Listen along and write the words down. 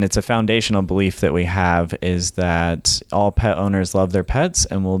It's a foundational belief that we have is that all pet owners love their pets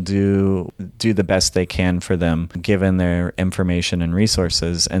and will do the best they can for them given their information and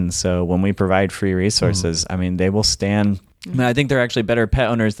resources. And so when we provide free resources, I mean, they will stand. I think they're actually better pet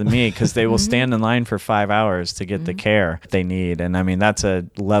owners than me because they will stand in line for 5 hours to get the care they need. And I mean, that's a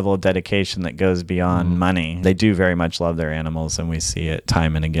level of dedication that goes beyond money. They do very much love their animals, and we see it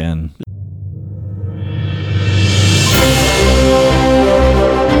time and again.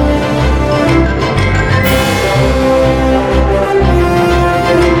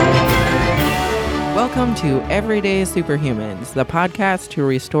 Welcome to Everyday Superhumans, the podcast to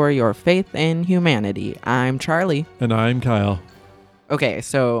restore your faith in humanity. I'm Charlie. And I'm Kyle. Okay,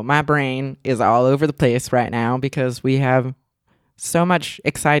 so my brain is all over the place right now because we have so much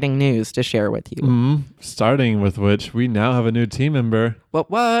exciting news to share with you. Starting with which, we now have a new team member.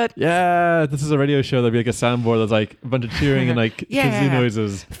 What? Yeah, this is a radio show that'd be like a soundboard that's like a bunch of cheering and like kazoo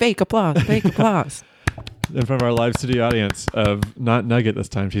noises. Fake applause. In front of our live studio audience of not Nugget this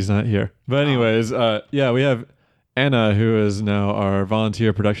time. She's not here. But anyways, we have Anna, who is now our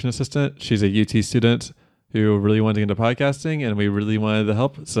volunteer production assistant. She's a UT student who really wanted to get into podcasting, and we really wanted the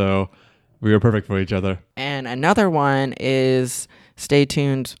help. So we were perfect for each other. And another one is stay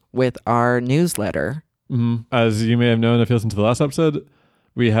tuned with our newsletter. As you may have known if you listened to the last episode,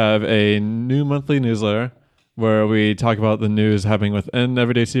 we have a new monthly newsletter where we talk about the news happening within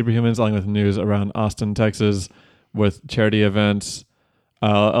Everyday Superhumans, along with news around Austin, Texas, with charity events,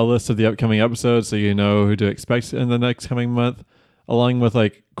 a list of the upcoming episodes so you know who to expect in the next coming month, along with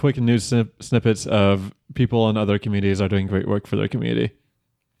like quick news snippets of people in other communities are doing great work for their community.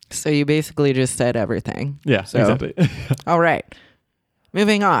 So you basically just said everything. Yeah, exactly. All right.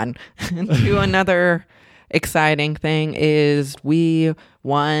 Moving on to another exciting thing is we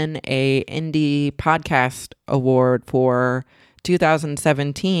won a indie podcast award for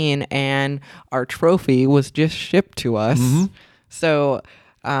 2017 and our trophy was just shipped to us. So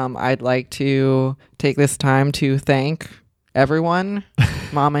I'd like to take this time to thank everyone,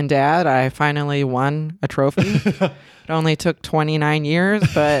 Mom and Dad. I finally won a trophy. It only took 29 years,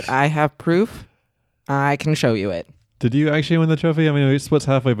 but I have proof. I can show you it. Did you actually win the trophy? I mean, it splits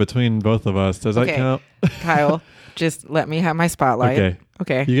halfway between both of us. Does that count? Kyle, just let me have my spotlight.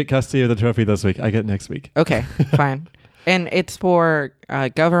 Okay. You get custody of the trophy this week. I get next week. Okay, fine. And it's for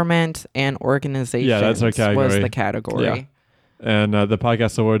government and organizations. Yeah, that's our category. Was the category. Yeah. And the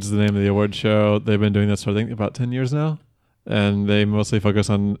Podcast Awards is the name of the award show. They've been doing this for, I think, about 10 years now. And they mostly focus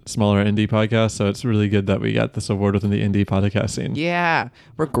on smaller indie podcasts. So it's really good that we got this award within the indie podcast scene. Yeah.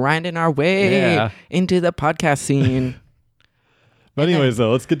 We're grinding our way into the podcast scene. But anyways,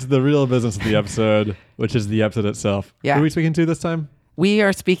 though, let's get to the real business of the episode, which is the episode itself. Yeah. Who are we speaking to this time? We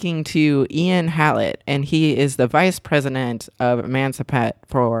are speaking to Ian Hallett, and he is the vice president of Emancipet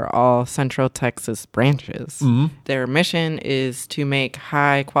for all Central Texas branches. Their mission is to make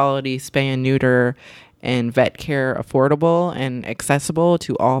high-quality spay and neuter and vet care affordable and accessible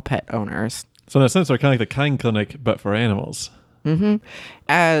to all pet owners. So in a sense, they're kind of like the Kind Clinic, but for animals.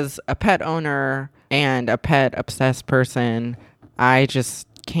 As a pet owner and a pet-obsessed person, I just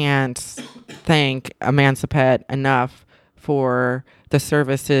can't thank Emancipet enough for the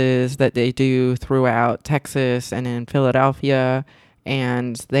services that they do throughout Texas and in Philadelphia,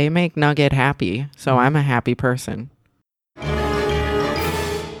 and they make Nugget happy, so I'm a happy person.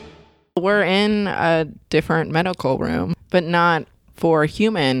 We're in a different medical room, but not for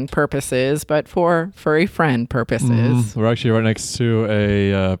human purposes, but for furry friend purposes. We're actually right next to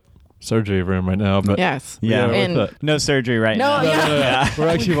a surgery room right now. But yes. Yeah. No surgery right now. No. We're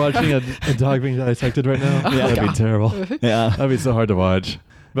actually watching a dog being dissected right now. That'd be terrible. Yeah. That'd be so hard to watch.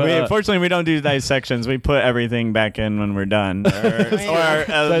 But unfortunately, we don't do dissections. We put everything back in when we're done. Or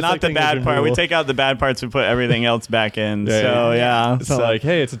not the bad part. We take out the bad parts. We put everything else back in. It's not like,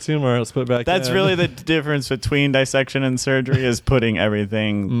 hey, it's a tumor. Let's put it back in. That's really the difference between dissection and surgery is putting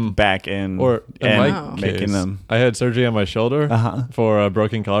everything back in. Or in my making case, them. I had surgery on my shoulder for a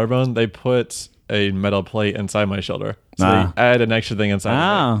broken collarbone. They put a metal plate inside my shoulder. So they add an extra thing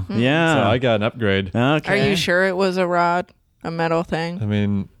inside. Yeah. So I got an upgrade. Okay. Are you sure it was a rod? A metal thing? I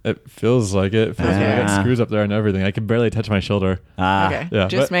mean, it feels like it. It feels like I got screws up there and everything. I can barely touch my shoulder. Okay. Yeah,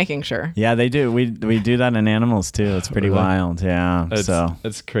 just making sure. Yeah, they do. We do that in animals too. It's pretty wild. Yeah.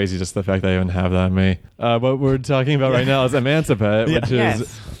 It's crazy just the fact that I even have that on me. What we're talking about right now is Emancipet, which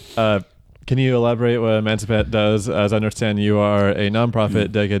is... can you elaborate what Emancipet does? As I understand, you are a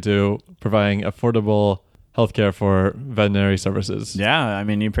nonprofit dedicated to providing affordable healthcare for veterinary services. Yeah, I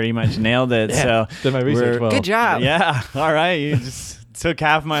mean, you pretty much nailed it. So did my research well. Good job. Yeah, all right. You just took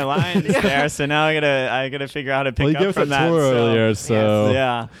half my lines there, so now I gotta figure out how to pick Well, you up gave us from that that. tour earlier, so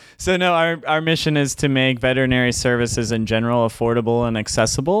Yeah. So no, our mission is to make veterinary services in general affordable and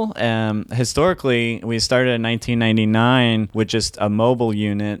accessible. Historically, we started in 1999 with just a mobile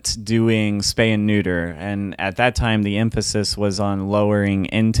unit doing spay and neuter, and at that time the emphasis was on lowering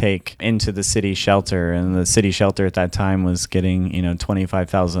intake into the city shelter, and the city shelter at that time was getting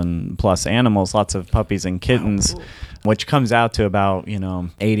 25,000 plus animals, lots of puppies and kittens. Wow. Which comes out to about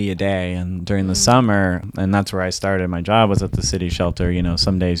 80 a day, and during the summer, and that's where I started. My job was at the city shelter.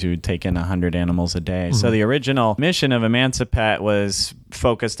 Some days you would take in 100 animals a day. So the original mission of Emancipet was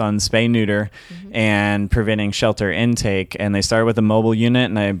focused on spay neuter and preventing shelter intake, and they started with a mobile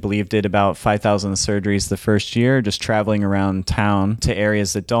unit, and I believe did about 5,000 surgeries the first year, just traveling around town to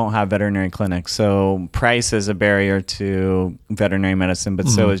areas that don't have veterinary clinics. So price is a barrier to veterinary medicine, but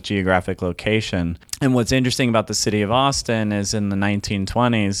so is geographic location. And what's interesting about the city of Austin is in the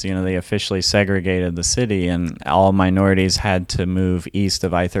 1920s, they officially segregated the city, and all minorities had to move east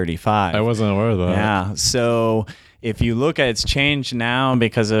of I-35. I wasn't aware of that. Yeah. So if you look at it's changed now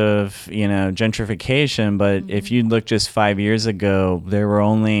because of gentrification, but if you look just 5 years ago, there were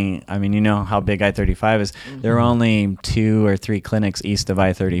only, how big I-35 is, there were only 2 or 3 clinics east of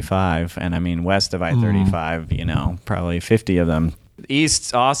I-35, and west of I-35, probably 50 of them.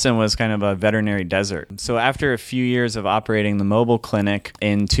 East Austin was kind of a veterinary desert. So after a few years of operating the mobile clinic,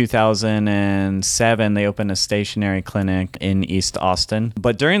 in 2007, they opened a stationary clinic in East Austin.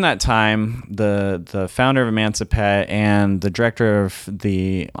 But during that time, the founder of Emancipet and the director of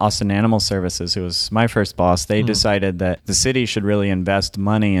the Austin Animal Services, who was my first boss, they decided that the city should really invest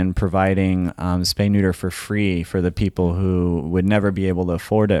money in providing spay-neuter for free for the people who would never be able to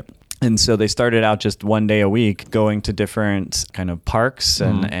afford it. And so they started out just one day a week going to different kind of parks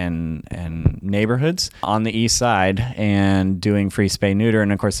and neighborhoods on the east side and doing free spay neuter.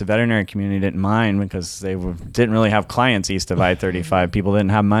 And of course, the veterinary community didn't mind because they didn't really have clients east of I-35. People didn't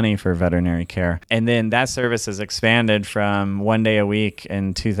have money for veterinary care. And then that service has expanded from one day a week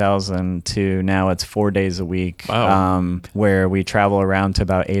in 2000 to now it's 4 days a week. Wow. Where we travel around to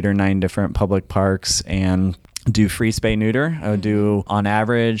about 8 or 9 different public parks and do free spay neuter. I would do on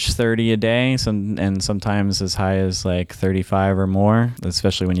average 30 a day, and sometimes as high as like 35 or more,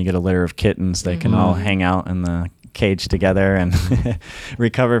 especially when you get a litter of kittens. They can all hang out in the cage together and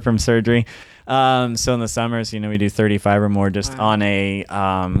recover from surgery. So in the summers, we do 35 or more just on a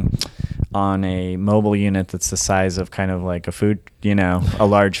mobile unit that's the size of kind of like a food, a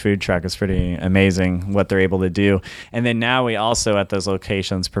large food truck. It's pretty amazing what they're able to do. And then now we also at those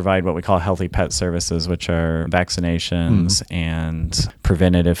locations provide what we call healthy pet services, which are vaccinations and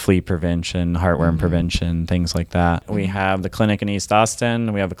preventative flea prevention, heartworm prevention, things like that. We have the clinic in East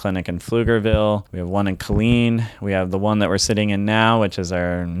Austin. We have a clinic in Pflugerville. We have one in Killeen. We have the one that we're sitting in now, which is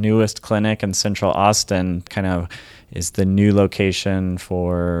our newest clinic in Central Austin, kind of is the new location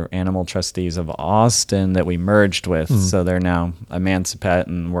for Animal Trustees of Austin that we merged with. So they're now Emancipet,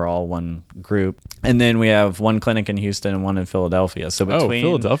 and we're all one group. And then we have one clinic in Houston and one in Philadelphia. So between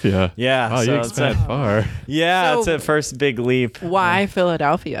Philadelphia. Yeah. Wow, so you expand far. Yeah, So it's a first big leap. Why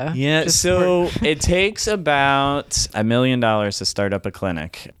Philadelphia? Yeah, Just so it takes about $1 million to start up a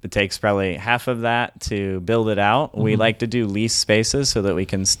clinic. It takes probably half of that to build it out. We like to do lease spaces so that we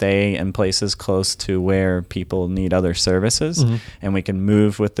can stay in places close to where people need other services, and we can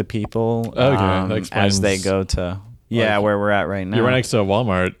move with the people that as they explains- go to where we're at right now. You're right next to a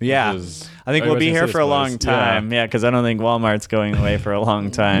Walmart. Yeah. which is I think we'll be here everybody's for a place. long time. Yeah, because I don't think Walmart's going away for a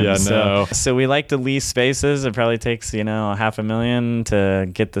long time. Yeah, no. So we like to lease spaces. It probably takes, $500,000 to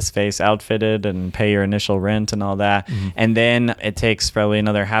get the space outfitted and pay your initial rent and all that. And then it takes probably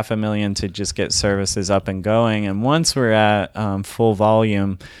another $500,000 to just get services up and going. And once we're at full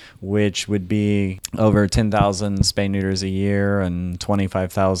volume, which would be over 10,000 spay neuters a year and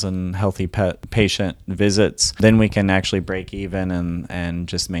 25,000 healthy pet patient visits, then we can actually break even and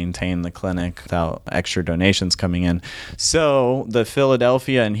just maintain the clinic without extra donations coming in. So the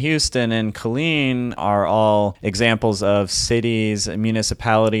Philadelphia and Houston and Killeen are all examples of cities,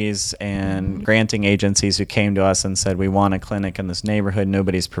 municipalities, and granting agencies who came to us and said, we want a clinic in this neighborhood.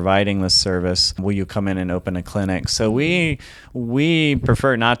 Nobody's providing this service. Will you come in and open a clinic? So we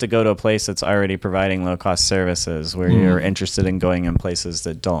prefer not to go to a place that's already providing low-cost services where you're interested in going in places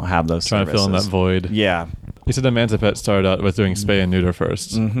that don't have those Trying services. to fill in that void. Yeah. You said Emancipet started out with doing spay and neuter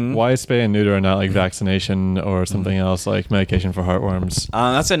first. Why spay and neuter and not like vaccination or something else like medication for heartworms?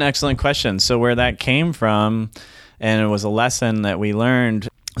 That's an excellent question. So where that came from, and it was a lesson that we learned,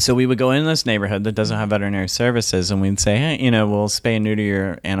 So we would go in this neighborhood that doesn't have veterinary services, and we'd say, hey, we'll spay and neuter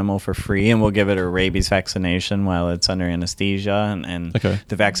your animal for free, and we'll give it a rabies vaccination while it's under anesthesia and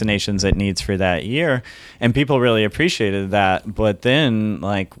the vaccinations it needs for that year. And people really appreciated that. But then,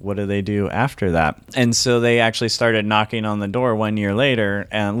 what do they do after that? And so they actually started knocking on the door 1 year later,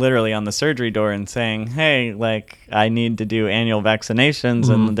 and literally on the surgery door, and saying, hey, I need to do annual vaccinations,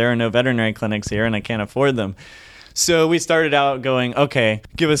 and there are no veterinary clinics here, and I can't afford them. So we started out going, okay,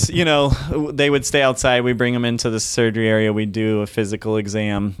 give us, they would stay outside. We bring them into the surgery area. We do a physical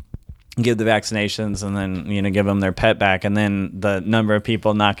exam, give the vaccinations, and then, give them their pet back. And then the number of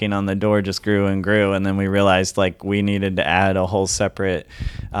people knocking on the door just grew and grew. And then we realized we needed to add a whole separate,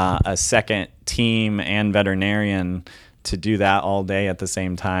 a second team and veterinarian to do that all day at the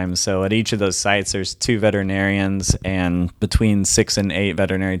same time. So at each of those sites, there's 2 veterinarians and between 6 and 8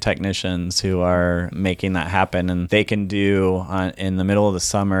 veterinary technicians who are making that happen. And they can do, in the middle of the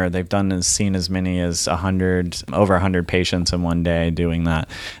summer, they've seen as many as over 100 patients in one day doing that.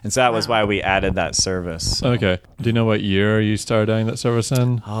 And so that was why we added that service. So. Okay. Do you know what year you started adding that service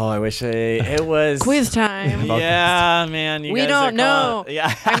in? Oh, I wish it was... Quiz time. Yeah, man. We don't know.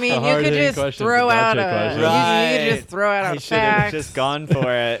 Yeah. I mean, you could just throw out a I should have just gone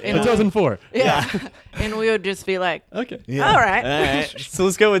for it. 2004. Yeah. And we would just be like, okay. Yeah. All right. So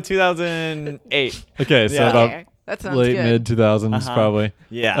let's go with 2008. Okay, so about that sounds late good. mid 2000s probably.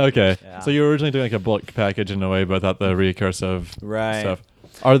 Yeah. Okay. Yeah. So you were originally doing a bulk package in a way, but without the recursive stuff.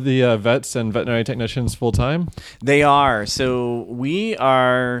 Are the vets and veterinary technicians full-time? They are. So we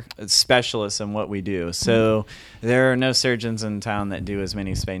are specialists in what we do. So there are no surgeons in town that do as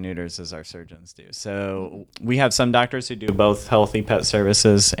many spay neuters as our surgeons do. So we have some doctors who do both healthy pet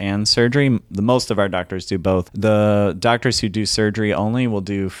services and surgery. The most of our doctors do both. The doctors who do surgery only will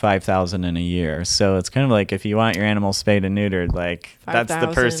do 5,000 in a year. So it's kind of like if you want your animal spayed and neutered, that's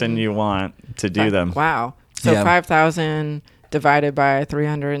the person you want to do them. Wow. So 5,000 divided by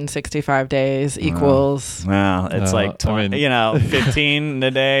 365 days equals... Wow, it's 15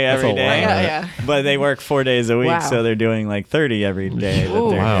 a day every day. Yeah. But they work 4 days a week, Wow. so they're doing 30 every day that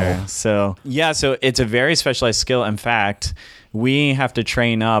they're here. So it's a very specialized skill. In fact, we have to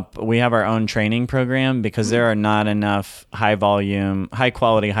train up. We have our own training program because there are not enough high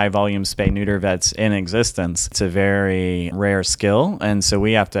quality spay neuter vets in existence. It's a very rare skill. And so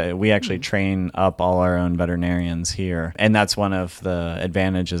we actually train up all our own veterinarians here. And that's one of the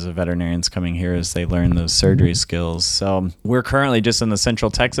advantages of veterinarians coming here is they learn those surgery skills. So we're currently just in the Central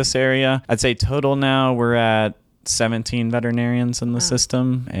Texas area. I'd say total now we're at 17 veterinarians in the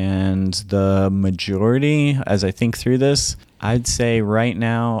system, and the majority, as I think through this, I'd say right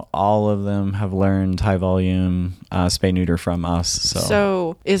now all of them have learned high volume spay neuter from us.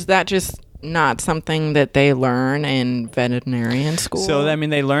 So is that just not something that they learn in veterinarian school? So,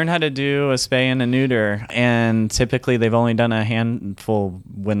 they learn how to do a spay and a neuter, and typically they've only done a handful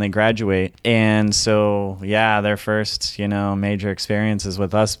when they graduate. And so, their first, major experience is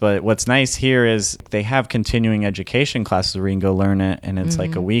with us. But what's nice here is they have continuing education classes where you can go learn it, and it's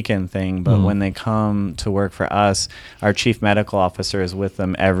like a weekend thing. But when they come to work for us, our chief medical officer is with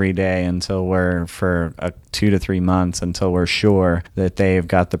them every day for 2 to 3 months until we're sure that they've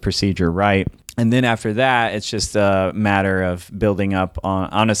got the procedure right. And then after that, it's just a matter of building up on,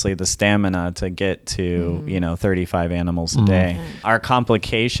 honestly, the stamina to get to, 35 animals a day. Our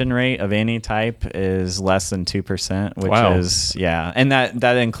complication rate of any type is less than 2%, which is, and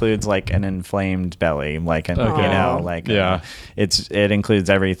that includes an inflamed belly, it includes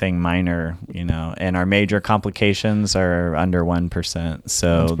everything minor, and our major complications are under 1%.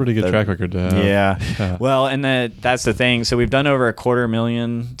 So that's a pretty good track record to have. Yeah. Well, and that's the thing. So we've done over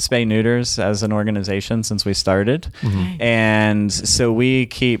 250,000 spay neuters as an organization since we started. And so we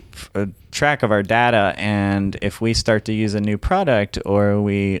keep track of our data, and if we start to use a new product or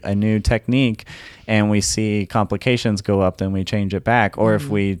a new technique and we see complications go up, then we change it back. Or if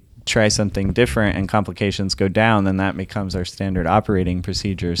we try something different and complications go down, then that becomes our standard operating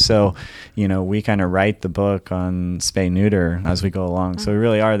procedure. So, we kind of write the book on spay neuter as we go along. So we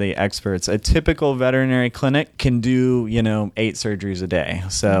really are the experts. A typical veterinary clinic can do, 8 surgeries a day.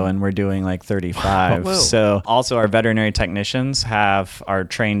 So, and we're doing 35. Whoa. So also our veterinary technicians are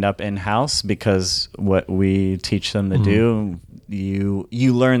trained up in-house because what we teach them to do, you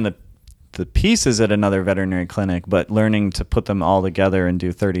learn the the pieces at another veterinary clinic, but learning to put them all together and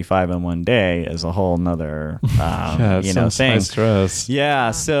do 35 in one day is a whole nother, thing. High stress.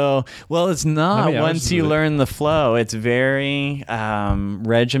 Yeah. So, well, it's not How many hours once is you it? learn the flow. It's very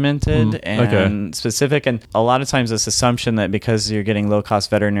regimented and specific. And a lot of times this assumption that because you're getting low cost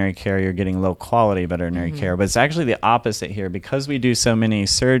veterinary care, you're getting low quality veterinary care. But it's actually the opposite here. Because we do so many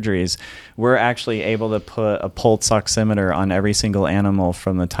surgeries, we're actually able to put a pulse oximeter on every single animal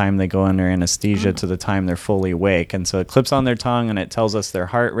from the time they go under anesthesia to the time they're fully awake. And so it clips on their tongue and it tells us their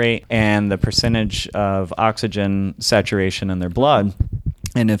heart rate and the percentage of oxygen saturation in their blood.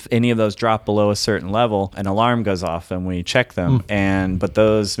 And if any of those drop below a certain level, an alarm goes off and we check them. But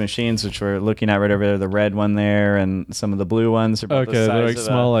those machines, which we're looking at right over there, the red one there and some of the blue ones are about the Okay, size they're like of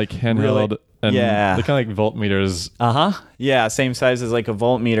small, like handheld, and yeah. they're kind of like voltmeters. Yeah, same size as like a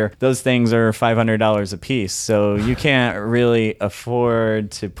voltmeter. Those things are $500 a piece. So you can't really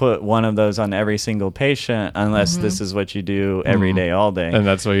afford to put one of those on every single patient unless this is what you do every day, all day. And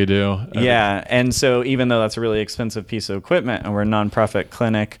that's what you do. Yeah. And so even though that's a really expensive piece of equipment and we're a nonprofit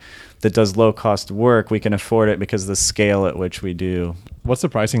clinic that does low cost work, we can afford it because of the scale at which we do. What's the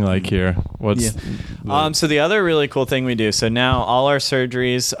pricing like here? What's So the other really cool thing we do, so now all our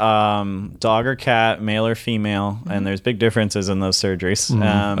surgeries, dog or cat, male or female, and there's big differences in those surgeries.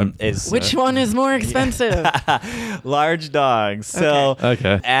 Is Which one is more expensive? large dogs. So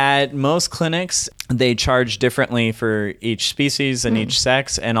Okay. at most clinics, they charge differently for each species and each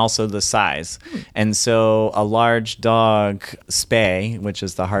sex and also the size. And so a large dog spay, which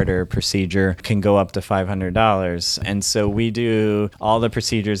is the harder procedure, can go up to $500. And so we do all the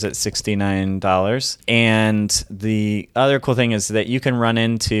procedures at $69. And the other cool thing is that you can run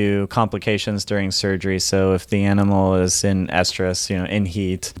into complications during surgery. So if the animal is in estrus, in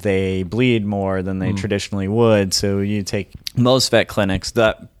heat, they bleed more than they traditionally would. So you take most vet clinics,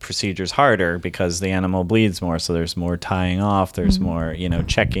 that procedure's harder because the animal bleeds more. So there's more tying off, there's more,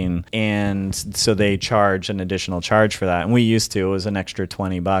 checking. And so they charge an additional charge for that. And we used to, it was an extra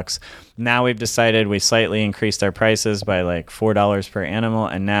 $20. Now we've decided we slightly increased our prices by like $4 per animal.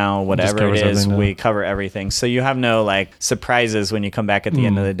 And now whatever it is, we cover everything. So you have no like surprises when you come back at the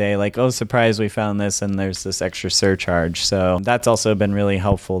end of the day, like, oh, surprise, we found this and there's this extra surcharge. So that's also been really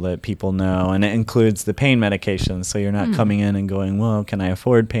helpful that people know. And it includes the pain medication. So you're not coming in and going, well, can I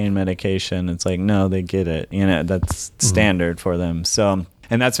afford pain medication? It's like, no, they get it. That's standard for them. So,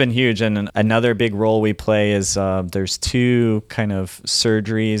 and that's been huge. And another big role we play is there's two kind of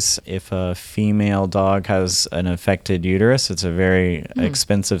surgeries. If a female dog has an affected uterus, it's a very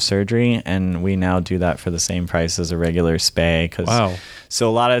expensive surgery. And we now do that for the same price as a regular spay. Wow. So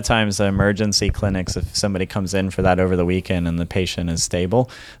a lot of times the emergency clinics, if somebody comes in for that over the weekend and the patient is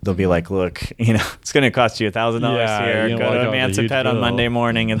stable, they'll be like, look, it's going to cost you $1,000 here. Go to Emancipet on Monday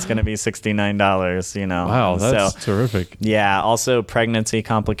morning. It's going to be $69, Wow, that's terrific. Yeah. Also pregnancy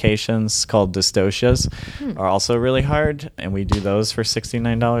complications called dystocias are also really hard. And we do those for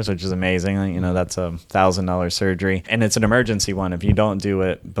 $69, which is amazing. That's a $1,000 surgery and it's an emergency one. If you don't do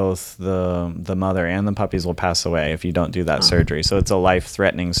it, both the mother and the puppies will pass away if you don't do that surgery. So it's a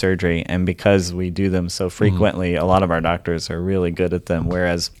life-threatening surgery. And because we do them so frequently, a lot of our doctors are really good at them.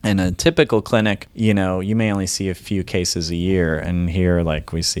 Whereas in a typical clinic, you may only see a few cases a year. And here,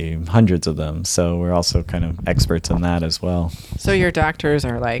 like, we see hundreds of them. So we're also kind of experts in that as well. So your doctors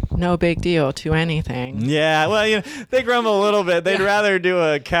are like, no big deal to anything. Yeah, well, they grumble a little bit. They'd rather do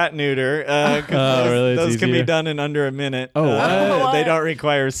a cat neuter. Really? Those can be easier? done in under a minute. Oh, what? They don't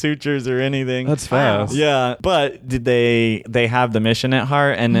require sutures or anything. That's fast. Yeah, but they have the mission at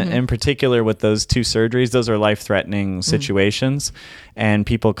heart, and in particular with those two surgeries, those are life-threatening situations, and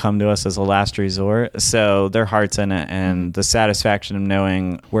people come to us as a last resort, so their heart's in it, and the satisfaction of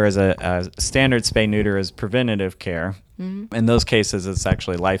knowing, whereas a standard spay-neuter is preventative care, in those cases it's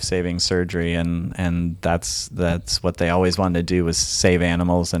actually life-saving surgery, and that's what they always wanted to do, was save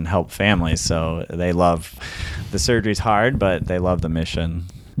animals and help families. So they love the surgery's hard, but they love the mission.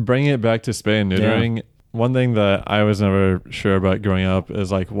 Bringing it back to spay and neutering, one thing that I was never sure about growing up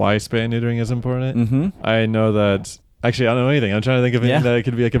is like why spay and neutering is important. I know that. Actually, I don't know anything. I'm trying to think of anything that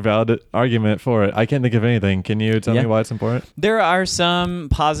could be like a valid argument for it. I can't think of anything. Can you tell me why it's important? There are some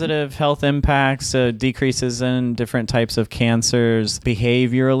positive health impacts, decreases in different types of cancers,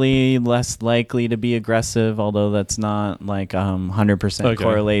 behaviorally less likely to be aggressive, although that's not like 100%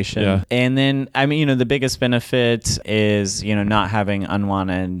 correlation. Yeah. And then, the biggest benefit is, not having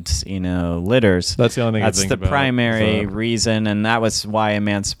unwanted, litters. That's the only thing I think That's the about, primary reason, and that was why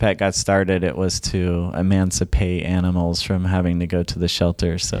Emancipet got started. It was to emancipate animals animals from having to go to the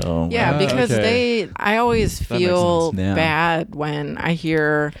shelter. So Yeah, because I always That makes feel sense. Yeah. bad when I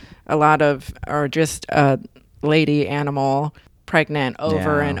hear a lot of, or just a lady animal pregnant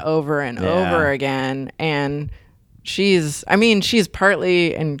over Yeah. and over and Yeah. over again. And she's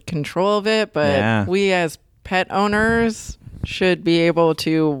partly in control of it, but Yeah. we as pet owners should be able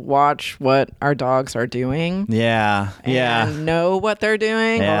to watch what our dogs are doing. Yeah. And know what they're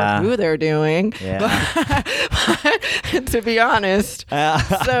doing Yeah. or who they're doing. Yeah. To be honest.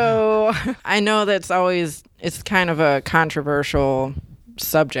 So I know it's kind of a controversial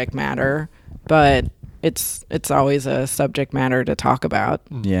subject matter, but it's always a subject matter to talk about.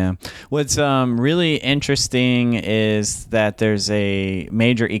 Yeah. What's really interesting is that there's a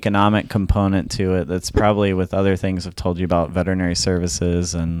major economic component to it that's probably, with other things I've told you about veterinary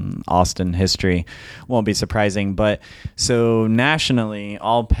services and Austin history, won't be surprising. But so nationally,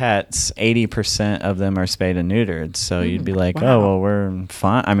 all pets, 80% of them are spayed and neutered. So you'd be like, wow. oh, well, we're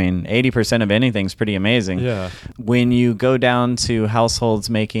fine. I mean, 80% of anything's pretty amazing. Yeah. When you go down to households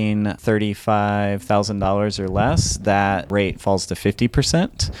making $35,000 or less, that rate falls to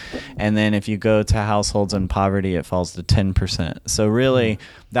 50%. And then if you go to households in poverty, it falls to 10%. So really,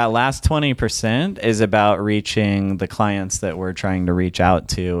 that last 20% is about reaching the clients that we're trying to reach out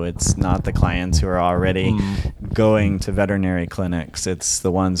to. It's not the clients who are already going to veterinary clinics. It's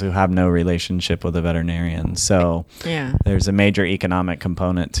the ones who have no relationship with a veterinarian. So Yeah. there's a major economic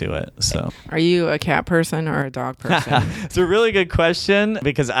component to it. So Are you a cat person or a dog person? it's a really good question,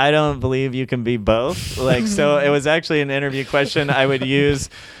 because I don't believe you can be both. So it was actually an interview question I would use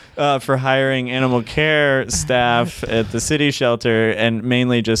for hiring animal care staff at the city shelter, and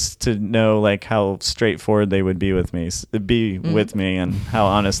mainly just to know like how straightforward they would be with me, with me, and how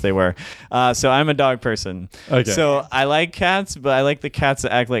honest they were. So I'm a dog person. Okay. So I like cats, but I like the cats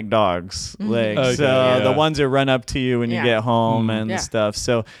that act like dogs. Like Okay, so yeah. the ones that run up to you when you Yeah. get home and Yeah. stuff.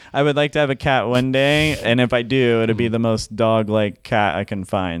 So I would like to have a cat one day, and if I do, it'll be the most dog-like cat I can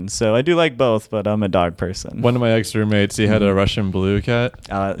find. So I do like both, but I'm a dog person. One of my ex-roommates, he had a Russian blue cat,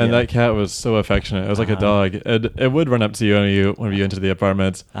 and yeah. that cat was so affectionate. It was like a dog. It would run up to you when you entered the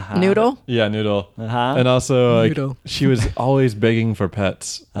apartments. Noodle? Yeah, Noodle. Uh-huh. And also, like, Noodle. she was always begging for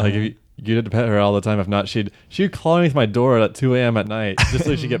pets. Like, if you had to pet her all the time. If not, she'd call me to my door at 2 a.m. at night just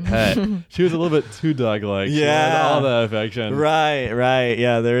so she could get pet. She was a little bit too dog-like. She wanted Yeah. all the affection. Right.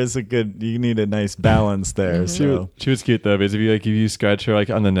 Yeah, there is you need a nice balance there. She was cute though, because if you scratch her like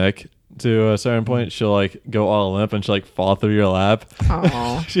on the neck to a certain point, she'll like go all limp and she'll like fall through your lap.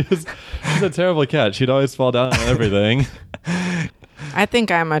 Oh. She's a terrible cat. She'd always fall down on everything. I think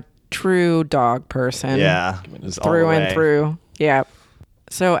I'm a true dog person. Yeah. Just all Through the and way. through. Yeah.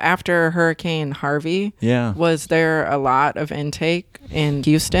 So after Hurricane Harvey, Yeah. was there a lot of intake in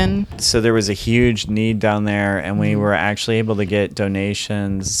Houston? So there was a huge need down there, and we were actually able to get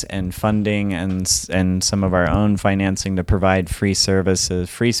donations and funding and some of our own financing to provide free services,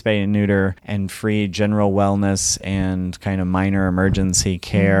 free spay and neuter, and free general wellness and kind of minor emergency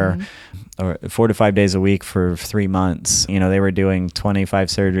care. Or 4 to 5 days a week for 3 months. You know, they were doing 25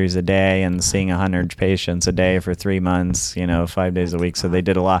 surgeries a day and seeing 100 patients a day for 3 months, 5 days a week. So they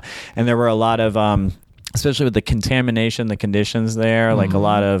did a lot. And there were a lot of, especially with the contamination, the conditions there, like a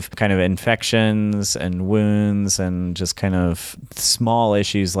lot of kind of infections and wounds and just kind of small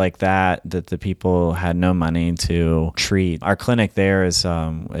issues like that the people had no money to treat. Our clinic there is,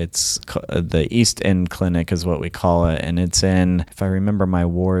 it's the East End Clinic is what we call it. And it's in, if I remember my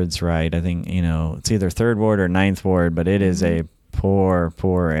wards right, I think, it's either 3rd Ward or 9th Ward, but it is a poor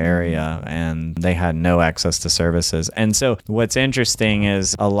area, and they had no access to services. And so what's interesting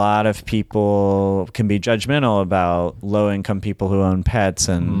is a lot of people can be judgmental about low-income people who own pets,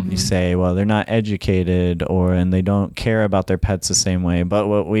 and you say, well, they're not educated and they don't care about their pets the same way. But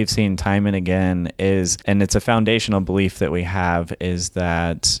what we've seen time and again is, and it's a foundational belief that we have, is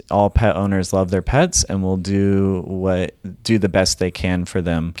that all pet owners love their pets and will do the best they can for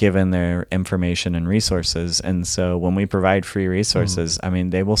them given their information and resources. And so when we provide free resources, I mean,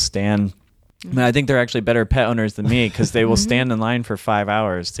 they will stand. I mean, I think they're actually better pet owners than me, because they will stand in line for 5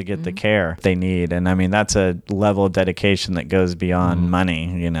 hours to get the care they need. And I mean, that's a level of dedication that goes beyond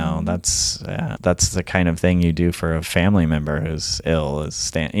money. That's the kind of thing you do for a family member who's ill, is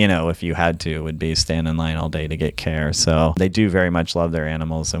stand, if you had to, would be stand in line all day to get care. So they do very much love their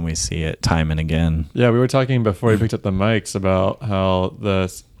animals, and we see it time and again. Yeah, we were talking before we picked up the mics about how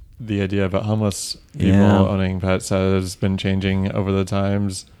the idea about homeless people owning pets has been changing over the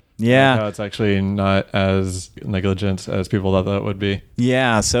times. Yeah. How it's actually not as negligent as people thought that it would be.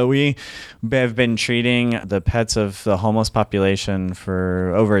 Yeah, so we have been treating the pets of the homeless population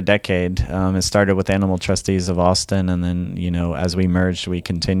for over a decade. It started with Animal Trustees of Austin, and then, as we merged, we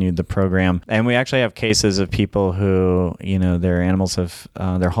continued the program. And we actually have cases of people who, their animals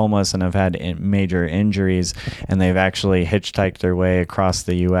they're homeless and have had major injuries, and they've actually hitchhiked their way across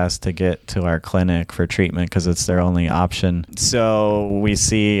the U.S. to get to our clinic for treatment because it's their only option. So we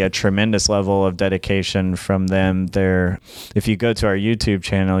see a tremendous level of dedication from them. If you go to our YouTube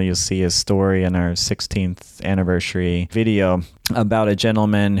channel, you'll see a story in our 16th anniversary video about a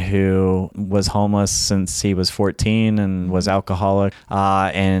gentleman who was homeless since he was 14 and was alcoholic,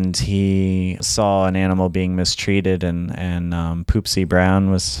 and he saw an animal being mistreated, and Poopsie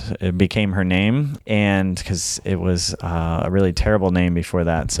Brown became her name, and because it was a really terrible name before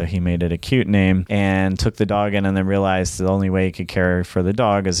that, so he made it a cute name and took the dog in, and then realized the only way he could care for the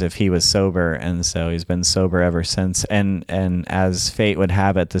dog is if he was sober, and so he's been sober ever since. And as fate would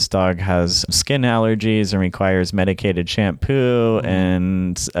have it, this dog has skin allergies and requires medicated shampoo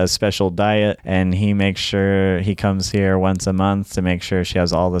and a special diet, and he makes sure he comes here once a month to make sure she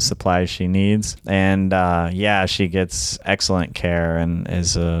has all the supplies she needs. And she gets excellent care and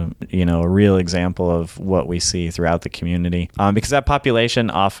is a real example of what we see throughout the community, because that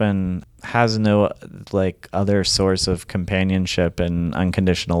population often has no other source of companionship and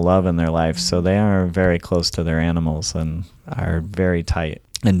unconditional love in their life, so they are very close to their animals and are very tight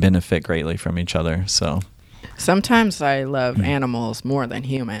and benefit greatly from each other. So sometimes I love animals more than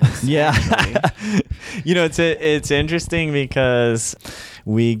humans. Yeah. It's interesting because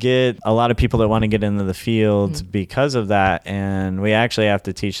we get a lot of people that want to get into the field because of that, and we actually have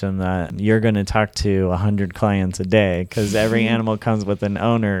to teach them that you're going to talk to 100 clients a day because every animal comes with an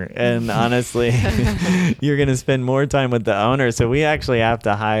owner, and honestly you're going to spend more time with the owner, so we actually have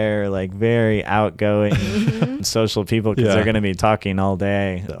to hire very outgoing social people because they're going to be talking all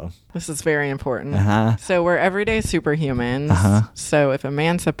day. So this is very important. So we're everyday superhumans. So if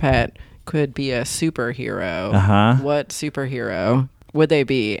Emancipet could be a superhero, what superhero would they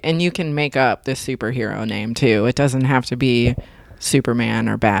be? And you can make up this superhero name too. It doesn't have to be Superman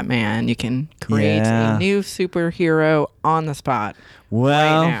or Batman. You can create a new superhero on the spot.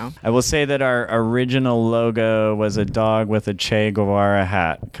 Well, right now. I will say that our original logo was a dog with a Che Guevara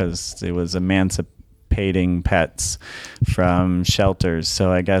hat because it was emancipating pets from shelters.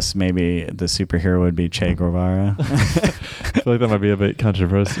 So I guess maybe the superhero would be Che Guevara. I feel like that might be a bit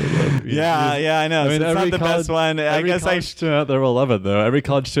controversial. Yeah, I know. I mean, it's not the best one. I guess college student out there will love it, though. Every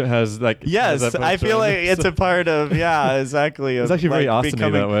college student has Yes, has that I feel like it's a part of. Yeah, exactly. It's actually very Austin-y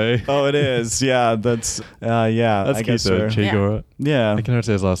that way. Oh, it is. Yeah, that's. Yeah, that's I cute guess though. Che Guevara. Yeah, I can never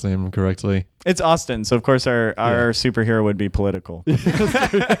say his last name correctly. It's Austin, so of course our superhero would be political.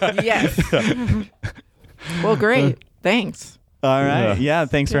 Yes. Well, great. Thanks. All right. Yeah.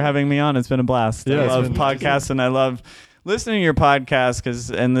 Thanks for having me on. It's been a blast. I love podcasts, and I love listening to your podcast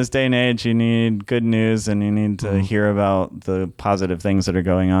because in this day and age, you need good news and you need to hear about the positive things that are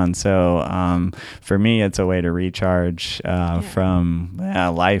going on. So for me, it's a way to recharge from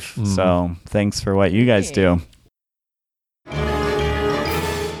life. So thanks for what you guys do.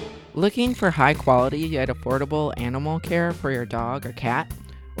 Looking for high quality yet affordable animal care for your dog or cat?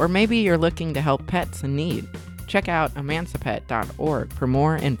 Or maybe you're looking to help pets in need? Check out emancipet.org for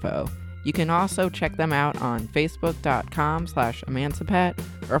more info. You can also check them out on facebook.com/emancipet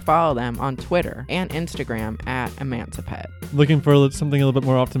or follow them on Twitter and Instagram @emancipet. Looking for something a little bit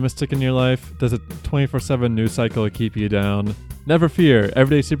more optimistic in your life? Does a 24/7 news cycle keep you down? Never fear,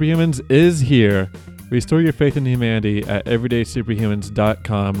 Everyday Superhumans is here. Restore your faith in humanity at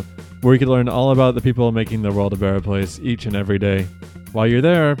everydaysuperhumans.com, where you can learn all about the people making the world a better place each and every day. While you're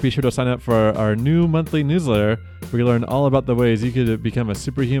there, be sure to sign up for our new monthly newsletter, where you learn all about the ways you could become a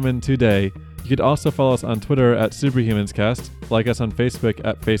superhuman today. You could also follow us on Twitter @SuperhumansCast, like us on Facebook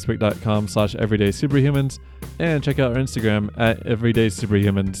at facebook.com/everydaysuperhumans, and check out our Instagram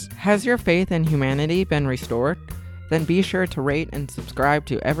 @everydaysuperhumans. Has your faith in humanity been restored? Then be sure to rate and subscribe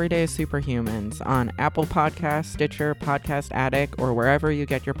to Everyday Superhumans on Apple Podcasts, Stitcher, Podcast Addict, or wherever you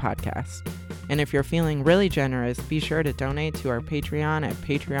get your podcasts. And if you're feeling really generous, be sure to donate to our Patreon at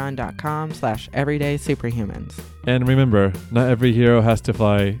patreon.com/everydaysuperhumans. And remember, not every hero has to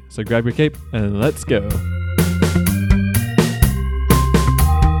fly, so grab your cape and let's go.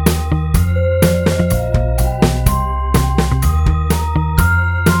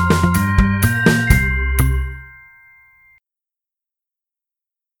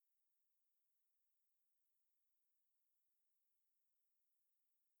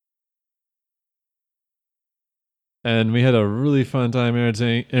 And we had a really fun time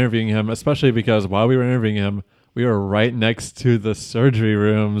interviewing him, especially because while we were interviewing him, we were right next to the surgery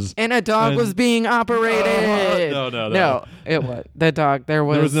rooms. And a dog was being operated. No. It was the dog. There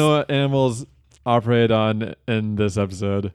was no animals operated on in this episode.